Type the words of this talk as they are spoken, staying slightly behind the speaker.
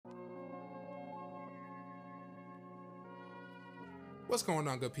What's going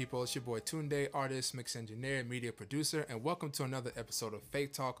on, good people? It's your boy Tunde, artist, mix engineer, media producer, and welcome to another episode of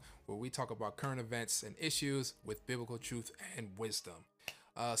Faith Talk, where we talk about current events and issues with biblical truth and wisdom.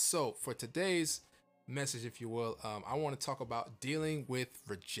 So for today's message, if you will, I want to talk about dealing with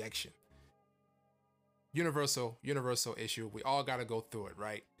rejection. Universal issue. We all got to go through it,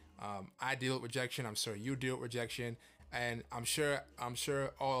 right? I deal with rejection. I'm sure you deal with rejection, and I'm sure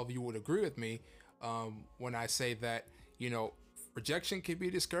all of you would agree with me when I say that, rejection can be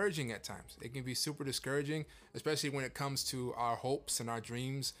discouraging at times. It can be super discouraging, especially when it comes to our hopes and our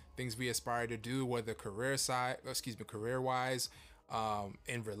dreams, things we aspire to do, whether career-wise,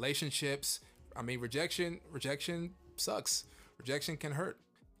 in relationships. I mean, rejection sucks. Rejection can hurt,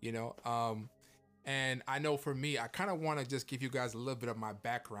 and I know for me, I kind of want to just give you guys a little bit of my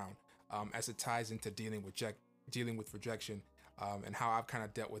background as it ties into dealing with rejection and how I've kind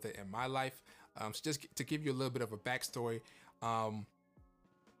of dealt with it in my life. So just to give you a little bit of a backstory,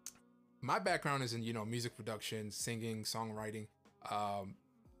 my background is in, music production, singing, songwriting,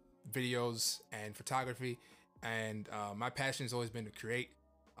 videos, and photography. And my passion has always been to create.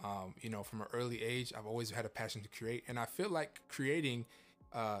 From an early age, I've always had a passion to create. And I feel like creating,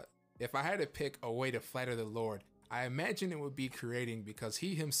 if I had to pick a way to flatter the Lord, I imagine it would be creating, because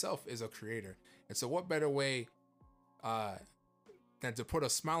he himself is a creator. And so what better way than to put a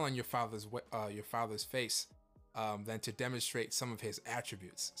smile on your father's face than to demonstrate some of his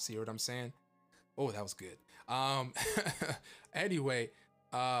attributes. See what I'm saying? Oh, that was good. Anyway,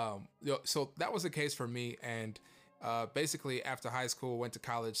 so that was the case for me. And basically after high school, went to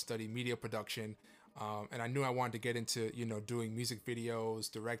college, studied media production. And I knew I wanted to get into, doing music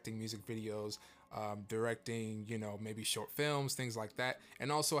videos, directing music videos, directing, maybe short films, things like that,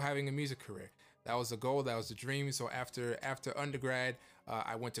 and also having a music career. That was the goal. That was the dream. So after undergrad,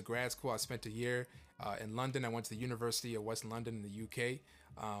 I went to grad school. I spent a year in London. I went to the University of West London in the UK.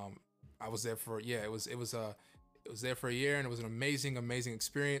 I was there for it was there for a year, and it was an amazing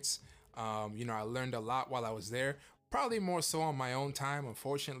experience. I learned a lot while I was there. Probably more so on my own time.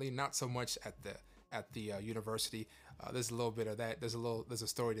 Unfortunately, not so much at the university. There's a little bit of that. There's a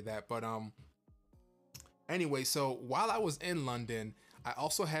story to that. But anyway, so while I was in London, I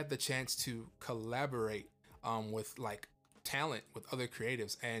also had the chance to collaborate with talent, with other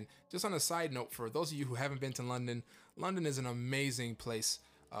creatives. And just on a side note, for those of you who haven't been to London, London is an amazing place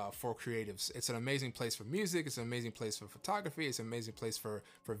for creatives. It's an amazing place for music. It's an amazing place for photography. It's an amazing place for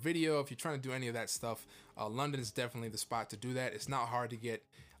video. If you're trying to do any of that stuff, London is definitely the spot to do that. It's not hard to get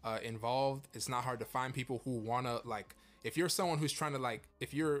involved. It's not hard to find people who want to, if you're someone who's trying to,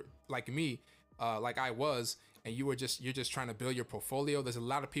 if you're like me, like I was, and you're just trying to build your portfolio, there's a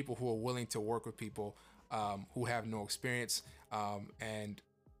lot of people who are willing to work with people who have no experience. And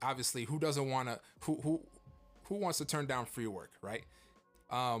obviously, who wants to turn down free work, right?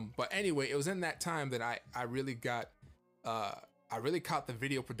 But anyway, it was in that time that I really caught the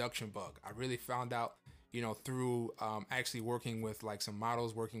video production bug. I really found out, through actually working with some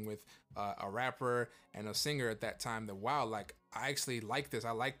models, working with a rapper and a singer at that time, that wow, I actually like this.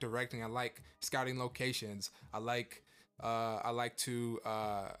 I like directing. I like scouting locations. I like to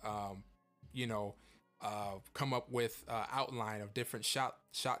come up with outline of different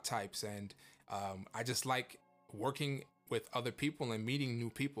shot types, and I just like working with other people and meeting new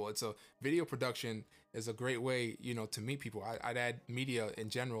people. It's a video production is a great way, to meet people. I'd add media in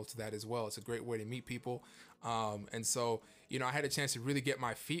general to that as well. It's a great way to meet people. And so, I had a chance to really get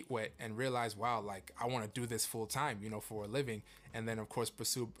my feet wet and realize, wow, I want to do this full time, for a living. And then of course,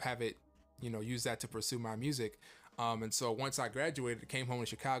 use that to pursue my music. And so once I graduated, I came home to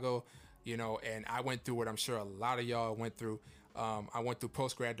Chicago, and I went through what I'm sure a lot of y'all went through. I went through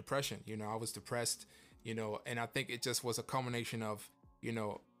post-grad depression. I was depressed, and I think it just was a culmination of,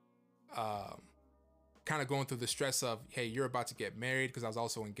 kind of going through the stress of, hey, you're about to get married, because I was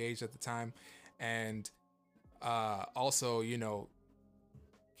also engaged at the time. And also,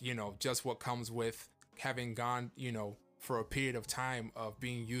 just what comes with having gone, for a period of time of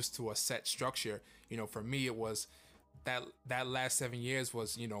being used to a set structure. For me, it was that last 7 years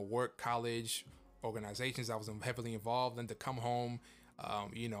was, work, college, organizations I was heavily involved in, to come home,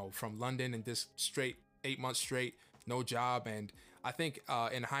 from London and this 8 months straight, no job. And I think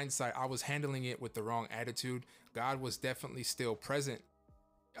in hindsight, I was handling it with the wrong attitude. God was definitely still present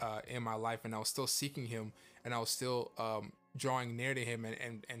in my life, and I was still seeking him, and I was still drawing near to him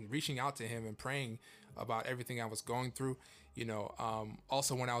and reaching out to him and praying about everything I was going through.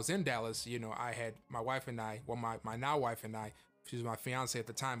 Also when I was in Dallas, I had my wife and I, my now wife and I, She was my fiance at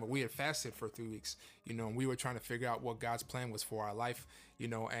the time, but we had fasted for 3 weeks, and we were trying to figure out what God's plan was for our life,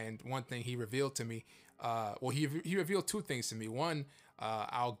 and one thing he revealed to me, he revealed two things to me. One,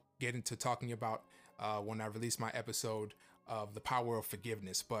 I'll get into talking about when I release my episode of the power of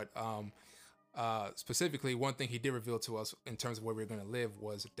forgiveness. But specifically, one thing he did reveal to us in terms of where we are going to live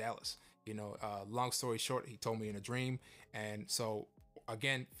was Dallas. Long story short, he told me in a dream. And so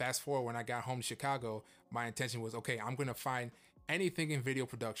again, fast forward, when I got home to Chicago, my intention was, okay, I'm going to find anything in video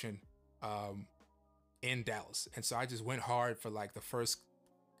production in Dallas. And so I just went hard for like the first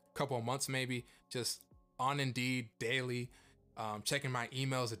couple of months, maybe just on Indeed daily, checking my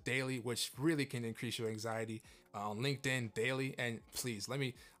emails daily, which really can increase your anxiety, on LinkedIn daily. And please,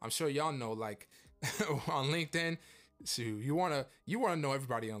 I'm sure y'all know, like on LinkedIn, so you want to know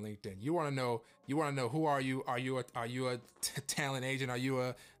everybody on LinkedIn. You want to know who are you? Are you a talent agent? Are you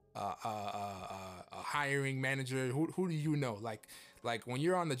a hiring manager? Who do you know? Like when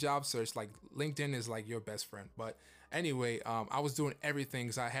you're on the job search, like LinkedIn is like your best friend. But anyway, I was doing everything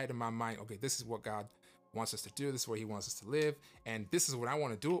because I had in my mind, okay, this is what God wants us to do. This is where he wants us to live. And this is what I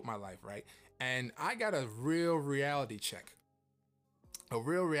want to do with my life, right? And I got a real reality check.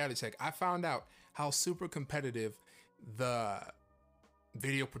 I found out how super competitive the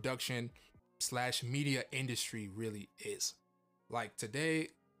video production / media industry really is. Like today,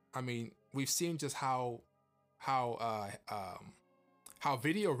 I mean, we've seen just how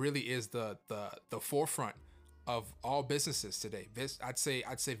video really is the forefront of all businesses today. I'd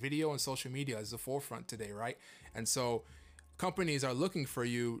say video and social media is the forefront today, right? And so companies are looking for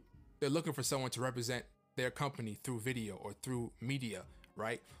you. They're looking for someone to represent their company through video or through media,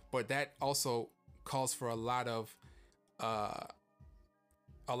 right? But that also calls for a lot of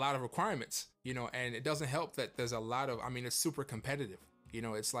requirements, and it doesn't help that there's a lot of, it's super competitive.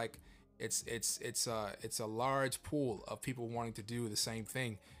 It's like it's a large pool of people wanting to do the same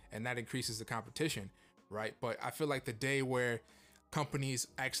thing, and that increases the competition, right? But I feel like the day where companies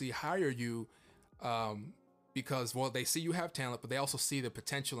actually hire you because, well, they see you have talent, but they also see the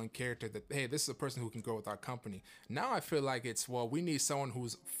potential and character that, hey, this is a person who can grow with our company. Now I feel like it's, well, we need someone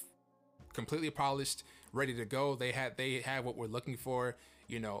who's completely polished, ready to go. They have what we're looking for.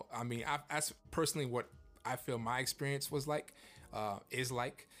 That's personally what I feel my experience was like, is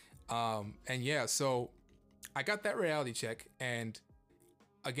like. And yeah, so I got that reality check, and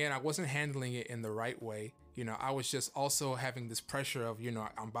again, I wasn't handling it in the right way. I was just also having this pressure of,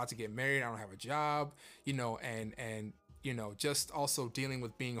 I'm about to get married. I don't have a job, and just also dealing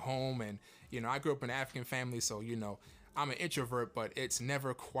with being home. And, I grew up in an African family, so, I'm an introvert, but it's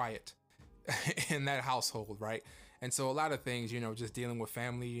never quiet in that household, right? And so a lot of things, just dealing with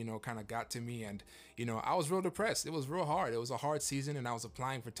family, kind of got to me. And, I was real depressed. It was real hard. It was a hard season, and I was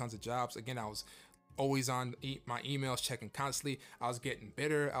applying for tons of jobs. Again, I was always on my emails, checking constantly. I was getting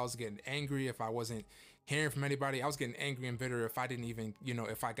bitter. I was getting angry if I wasn't hearing from anybody. I was getting angry and bitter if I didn't even,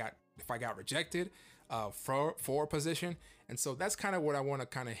 if I got rejected for a position. And so that's kind of what I want to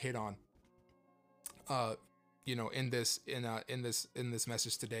kind of hit on, in this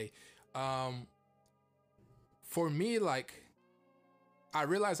message today. For me, like, I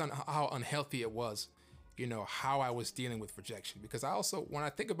realized on how unhealthy it was, how I was dealing with rejection. Because I also, when I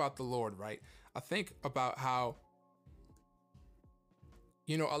think about the Lord, right, I think about how,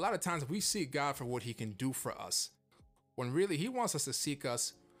 a lot of times we seek God for what he can do for us, when really he wants us to seek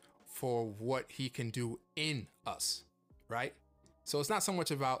us for what he can do in us, right? So it's not so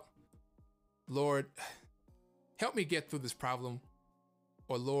much about, Lord, help me get through this problem,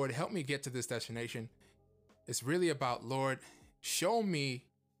 or Lord, help me get to this destination. It's really about, Lord, show me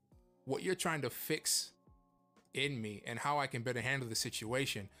what you're trying to fix in me and how I can better handle the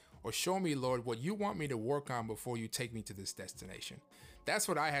situation. Or show me, Lord, what you want me to work on before you take me to this destination. That's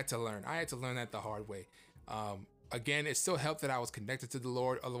what I had to learn. I had to learn that the hard way. Again, it still helped that I was connected to the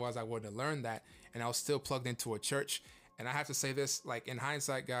Lord. Otherwise, I wouldn't have learned that. And I was still plugged into a church. And I have to say this, like, in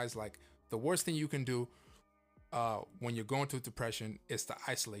hindsight, guys, like, the worst thing you can do when you're going through depression is to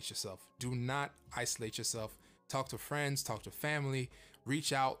isolate yourself. Do not isolate yourself. Talk to friends, talk to family,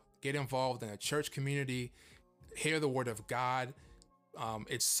 reach out, get involved in a church community, hear the word of God.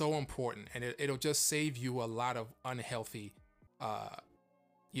 It's so important, and it'll just save you a lot of unhealthy,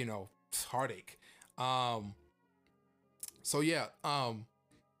 heartache. So yeah,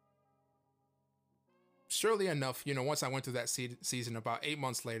 surely enough, once I went through that season, about 8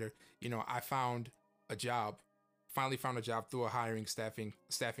 months later, I found a job. Finally found a job through a staffing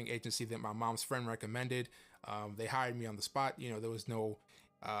agency that my mom's friend recommended. They hired me on the spot. There was no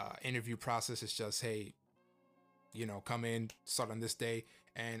interview process. It's just, hey, come in, start on this day.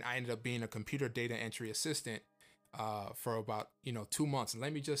 And I ended up being a computer data entry assistant for about 2 months, and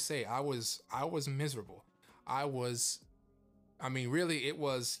let me just say, I was miserable. I was I mean, really, it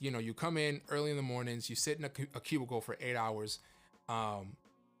was, you come in early in the mornings, you sit in a cubicle for 8 hours, um,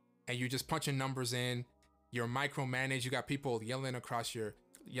 and you just punching numbers in. You're micromanaged. You got people yelling across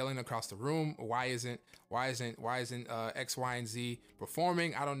the room. Why isn't X, Y, and Z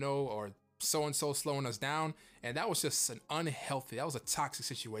performing? I don't know, or so and so slowing us down. And that was just that was a toxic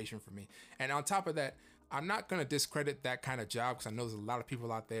situation for me. And on top of that, I'm not gonna discredit that kind of job because I know there's a lot of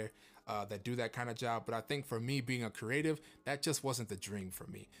people out there that do that kind of job. But I think for me, being a creative, that just wasn't the dream for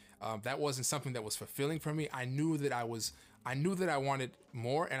me. That wasn't something that was fulfilling for me. I knew that I wanted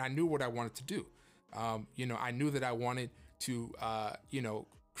more, and I knew what I wanted to do. I knew that I wanted to,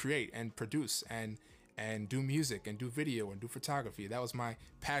 create and produce and do music and do video and do photography. That was my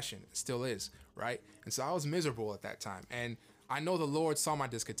passion. It still is, right? And so I was miserable at that time. And I know the Lord saw my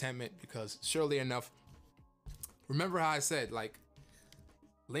discontentment because surely enough, remember how I said, like,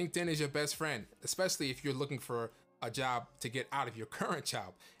 LinkedIn is your best friend, especially if you're looking for a job to get out of your current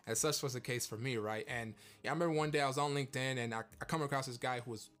job. And such was the case for me, right? And yeah, I remember one day I was on LinkedIn and I come across this guy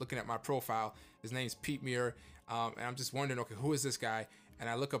who was looking at my profile. His name's Pete Muir. And I'm just wondering, okay, who is this guy? And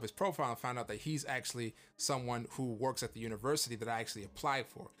I look up his profile and found out that he's actually someone who works at the university that I actually applied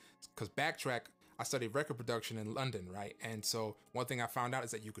for. Because backtrack, I studied record production in London, right? And so one thing I found out is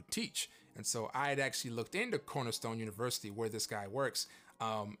that you could teach. And so I had actually looked into Cornerstone University where this guy works.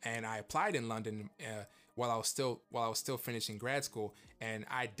 And I applied in London while I was still finishing grad school, and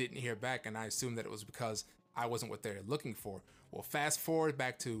I didn't hear back, and I assumed that it was because I wasn't what they're looking for. Well, fast forward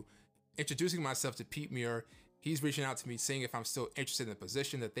back to introducing myself to Pete Muir. He's reaching out to me, seeing if I'm still interested in the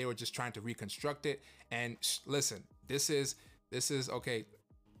position, that they were just trying to reconstruct it. And listen, this is okay.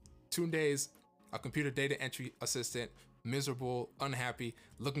 2 days, a computer data entry assistant, miserable, unhappy,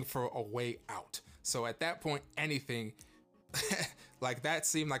 looking for a way out. So at that point, anything like that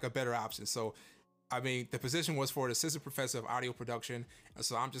seemed like a better option. So, I mean, the position was for an assistant professor of audio production. And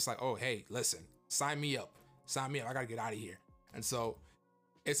so I'm just like, oh, hey, listen, sign me up. Sign me up. I got to get out of here. And so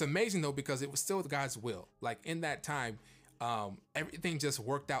it's amazing, though, because it was still God's will. Like in that time, everything just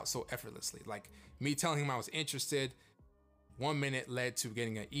worked out so effortlessly. Like me telling him I was interested, 1 minute led to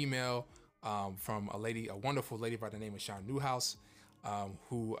getting an email from a wonderful lady by the name of Sean Newhouse,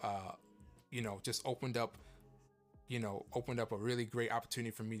 who, just opened up a really great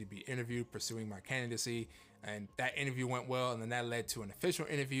opportunity for me to be interviewed, pursuing my candidacy. And that interview went well. And then that led to an official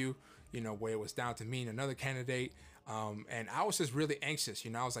interview, where it was down to me and another candidate. And I was just really anxious.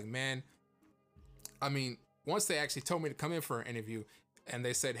 I was like, man, I mean, once they actually told me to come in for an interview and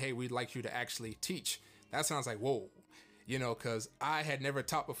they said, hey, we'd like you to actually teach. That sounds like, whoa, because I had never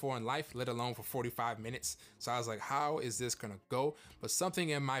taught before in life, let alone for 45 minutes. So I was like, how is this going to go? But something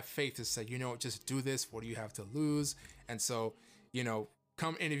in my faith has said, just do this. What do you have to lose? And so,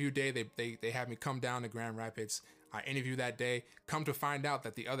 come interview day, they had me come down to Grand Rapids. I interviewed that day, come to find out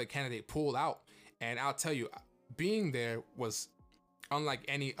that the other candidate pulled out. And I'll tell you, being there was unlike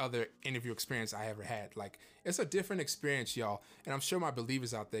any other interview experience I ever had. Like, it's a different experience, y'all. And I'm sure my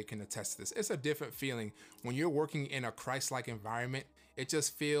believers out there can attest to this. It's a different feeling when you're working in a Christ-like environment. It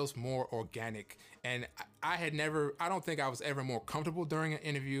just feels more organic. And I don't think I was ever more comfortable during an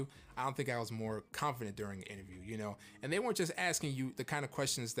interview. I don't think I was more confident during an interview, and they weren't just asking you the kind of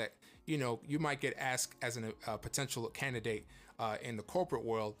questions that, you might get asked as a potential candidate in the corporate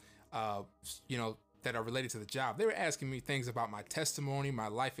world, that are related to the job. They were asking me things about my testimony, my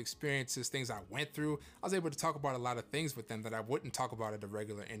life experiences, things I went through. I was able to talk about a lot of things with them that I wouldn't talk about at a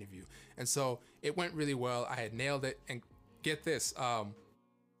regular interview. And so it went really well. I had nailed it. And get this, I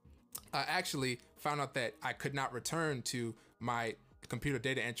actually found out that I could not return to my computer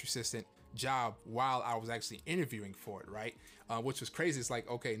data entry assistant job while I was actually interviewing for it, right? Which was crazy. It's like,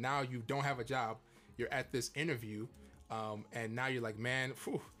 okay, now you don't have a job. You're at this interview. And now you're like, man,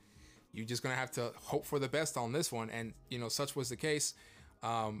 you're just gonna have to hope for the best on this one. And such was the case.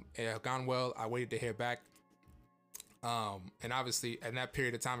 It had gone well. I waited to hear back. And obviously in that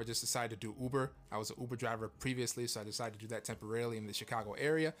period of time, I just decided to do Uber. I was an Uber driver previously, so I decided to do that temporarily in the Chicago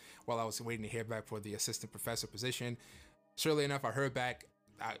area while I was waiting to hear back for the assistant professor position. Surely enough, I heard back.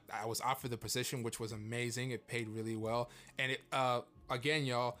 I was offered the position, which was amazing. It paid really well. And again,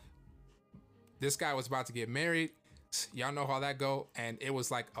 y'all, this guy was about to get married. Y'all know how that go. And it was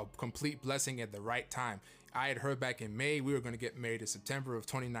like a complete blessing at the right time. I had heard back in May, we were going to get married in September of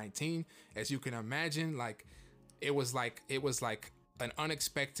 2019. As you can imagine, it was like an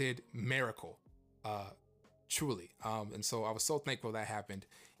unexpected miracle, truly. And so I was so thankful that happened,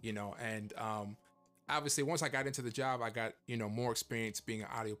 and obviously once I got into the job, I got, more experience being an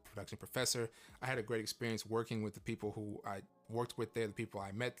audio production professor. I had a great experience working with the people who I worked with there, the people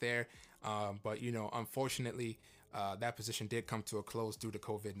I met there. But unfortunately, that position did come to a close due to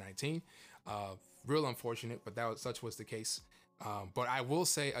COVID-19. Real unfortunate, but such was the case. But I will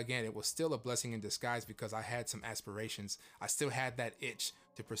say again, it was still a blessing in disguise because I had some aspirations. I still had that itch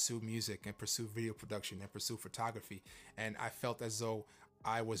to pursue music and pursue video production and pursue photography. And I felt as though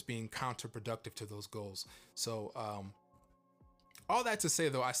I was being counterproductive to those goals. So all that to say,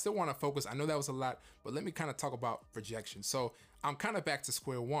 though, I still want to focus. I know that was a lot, but let me kind of talk about projection. So I'm kind of back to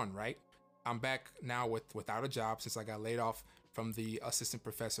square one, right? I'm back now without a job since I got laid off from the assistant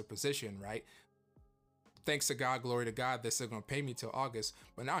professor position, right? Thanks to God, glory to God, they're still going to pay me till August.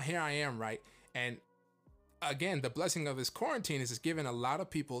 But now here I am, right? And again, the blessing of this quarantine is it's giving a lot of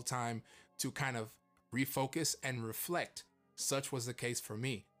people time to kind of refocus and reflect. Such was the case for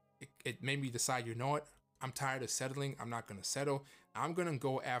me. It made me decide, you know what? I'm tired of settling. I'm not going to settle. I'm going to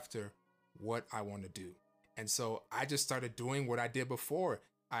go after what I want to do. And so I just started doing what I did before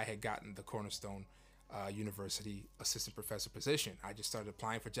I had gotten the Cornerstone University assistant professor position. I just started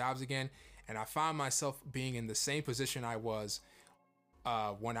applying for jobs again. And I found myself being in the same position I was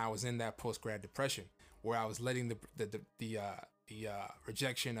when I was in that post-grad depression, where I was letting the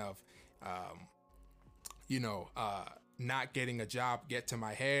rejection of, not getting a job get to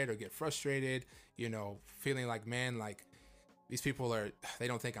my head or get frustrated, feeling like, man, like these people they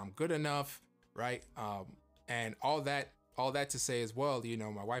don't think I'm good enough, right? And all that to say as well,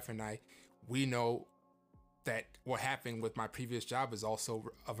 my wife and I, we know that what happened with my previous job is also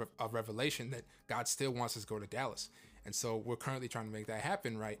a revelation that God still wants us to go to Dallas. And so we're currently trying to make that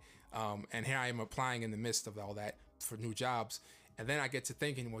happen, right? And here I am applying in the midst of all that for new jobs. And then I get to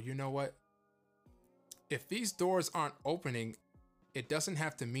thinking, well, you know what? If these doors aren't opening, it doesn't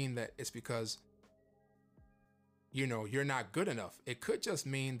have to mean that it's because, you're not good enough. It could just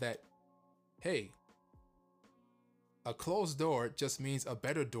mean that, hey, a closed door just means a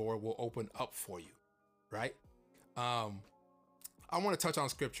better door will open up for you, right? I want to touch on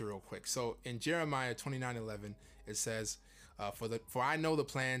scripture real quick. So in Jeremiah 29:11, it says, for I know the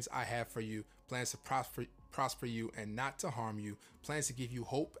plans I have for you, plans to prosper you and not to harm you, plans to give you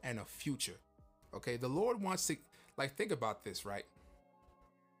hope and a future. Okay, the Lord wants to, think about this, right?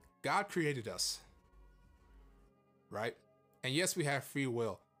 God created us, right? And yes, we have free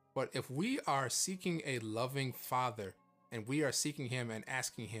will. But if we are seeking a loving Father and we are seeking Him and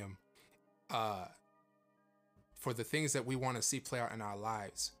asking Him for the things that we want to see play out in our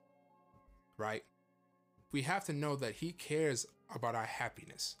lives, right? We have to know that He cares about our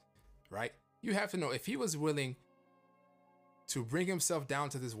happiness, right? You have to know if He was willing to bring Himself down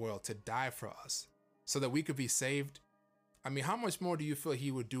to this world to die for us so that we could be saved. I mean, how much more do you feel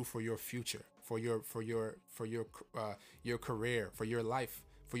He would do for your future, for your career, for your life,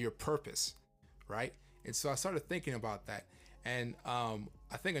 for your purpose, right? And so I started thinking about that. And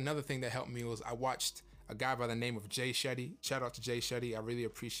I think another thing that helped me was I watched a guy by the name of Jay Shetty. Shout out to Jay Shetty. I really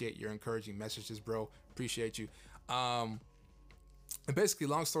appreciate your encouraging messages, bro. Appreciate you. And basically,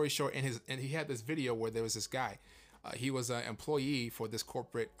 long story short, and he had this video where there was this guy. He was an employee for this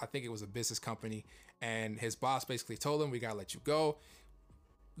corporate, I think it was a business company, and his boss basically told him, we gotta let you go.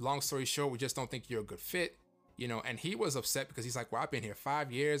 Long story short, we just don't think you're a good fit, and he was upset because he's like, well, I've been here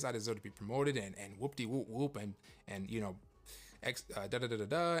 5 years, I deserve to be promoted, and whoop-de whoop whoop, and and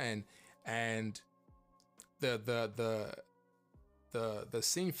the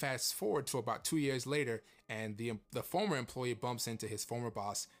scene fast forward to about 2 years later, and the former employee bumps into his former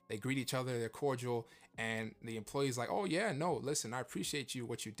boss. They greet each other, they're cordial, and the employee's like, oh yeah, no, listen, I appreciate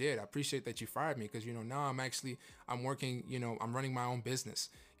what you did. I appreciate that you fired me because, now I'm working, I'm running my own business.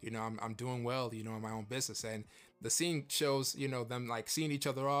 I'm doing well, in my own business. And the scene shows, them like seeing each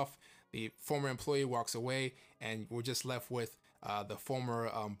other off. The former employee walks away, and we're just left with the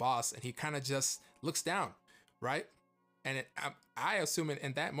former boss, and he kind of just looks down, right? And I assume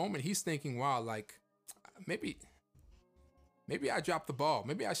in that moment, he's thinking, wow, like maybe I dropped the ball.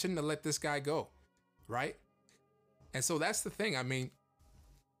 Maybe I shouldn't have let this guy go, right? And so that's the thing. I mean,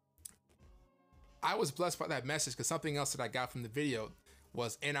 I was blessed by that message because something else that I got from the video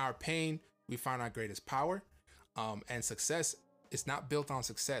was in our pain, we find our greatest power. And success is not built on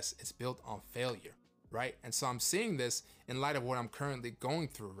success. It's built on failure, right? And so I'm seeing this in light of what I'm currently going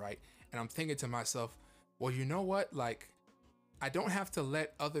through, right? And I'm thinking to myself, well, you know what? Like, I don't have to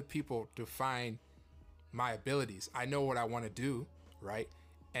let other people define my abilities. I know what I want to do, right?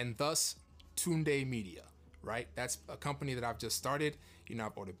 And thus, Tunde Media, right? That's a company that I've just started.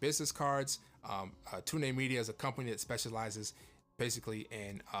 I've ordered business cards. Tunde Media is a company that specializes basically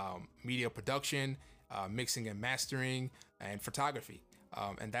in media production, mixing and mastering, and photography.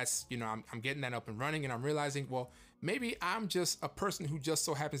 And that's, I'm getting that up and running, and I'm realizing, well, maybe I'm just a person who just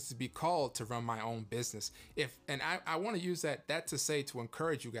so happens to be called to run my own business. I want to use that to say, to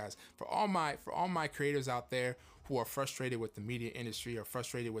encourage you guys, for all my creators out there who are frustrated with the media industry, or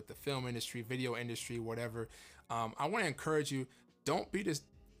frustrated with the film industry, video industry, whatever. I want to encourage you, don't be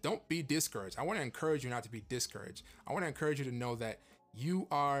discouraged. I want to encourage you not to be discouraged. I want to encourage you to know that you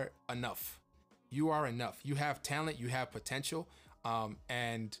are enough. You are enough. You have talent, you have potential.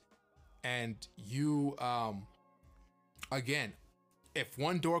 And you, again, if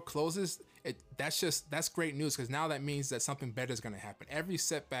one door closes, that's great news, because now that means that something better is going to happen. Every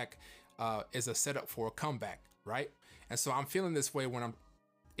setback is a setup for a comeback, right? And so I'm feeling this way when I'm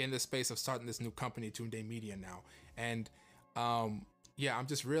in the space of starting this new company, Tunde Media now. And I'm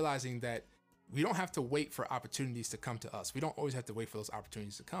just realizing that we don't have to wait for opportunities to come to us. We don't always have to wait for those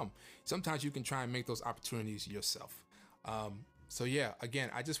opportunities to come. Sometimes you can try and make those opportunities yourself. So yeah, again,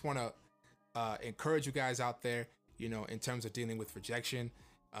 I just want to encourage you guys out there, in terms of dealing with rejection.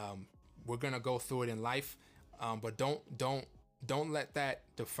 We're gonna go through it in life, but don't let that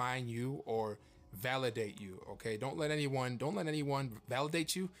define you or validate you. Okay, don't let anyone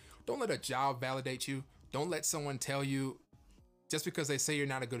validate you. Don't let a job validate you. Don't let someone tell you, just because they say you're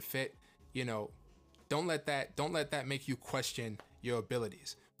not a good fit, don't let that make you question your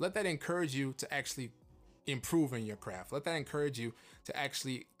abilities. Let that encourage you to actually improve in your craft. Let that encourage you to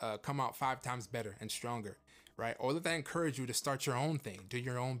actually come out 5 times better and stronger, right? Or let that encourage you to start your own thing, do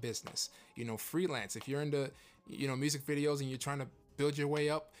your own business, freelance. If you're into, music videos and you're trying to build your way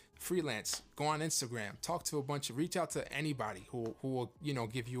up, freelance, go on Instagram, reach out to anybody who will,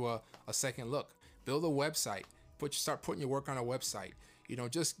 give you a second look. Build a website, start putting your work on a website.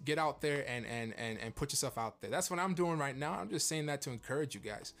 Just get out there and put yourself out there. That's what I'm doing right now. I'm just saying that to encourage you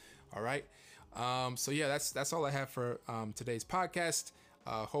guys. All right. So yeah, that's all I have for today's podcast.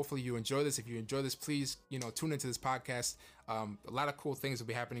 Hopefully you enjoy this. If you enjoy this, please, tune into this podcast. A lot of cool things will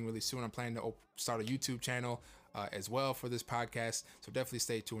be happening really soon. I'm planning to start a YouTube channel as well for this podcast. So definitely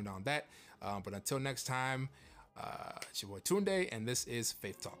stay tuned on that. But until next time, it's your boy Tunde, and this is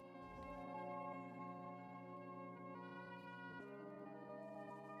Faith Talk.